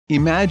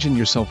Imagine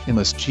yourself in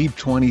this Jeep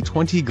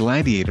 2020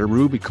 Gladiator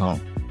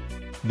Rubicon.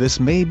 This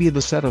may be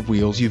the set of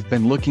wheels you've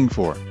been looking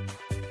for.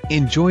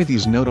 Enjoy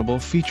these notable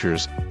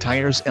features: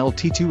 tires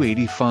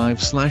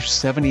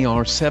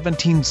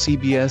LT285/70R17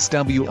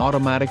 CBSW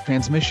automatic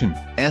transmission,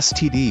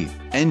 STD,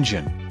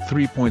 engine,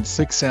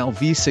 3.6L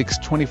V6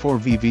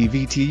 24V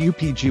VVT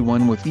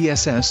UPG1 with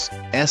ESS,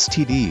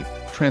 STD,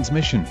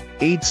 transmission,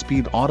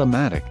 8-speed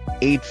automatic,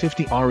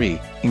 850 RE,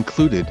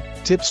 included,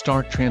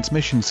 tip-start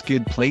transmission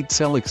skid plate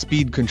select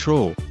speed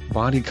control,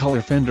 body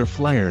color fender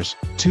flares,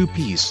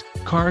 2-piece,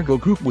 cargo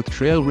group with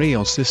trail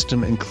rail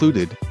system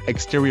included,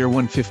 exterior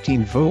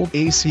 115-volt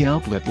AC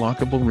outlet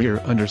lockable rear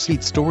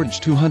underseat storage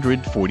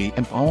 240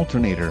 amp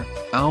alternator,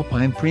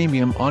 Alpine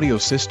premium audio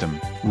system,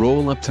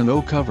 roll-up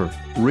tonneau cover,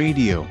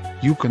 radio,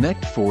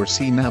 Uconnect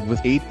 4C nav with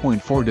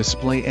 8.4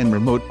 display and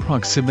remote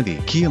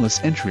proximity keyless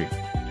entry.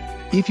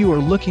 If you are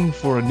looking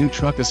for a new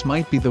truck, this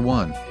might be the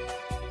one.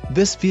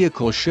 This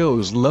vehicle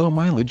shows low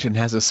mileage and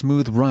has a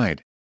smooth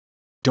ride.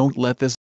 Don't let this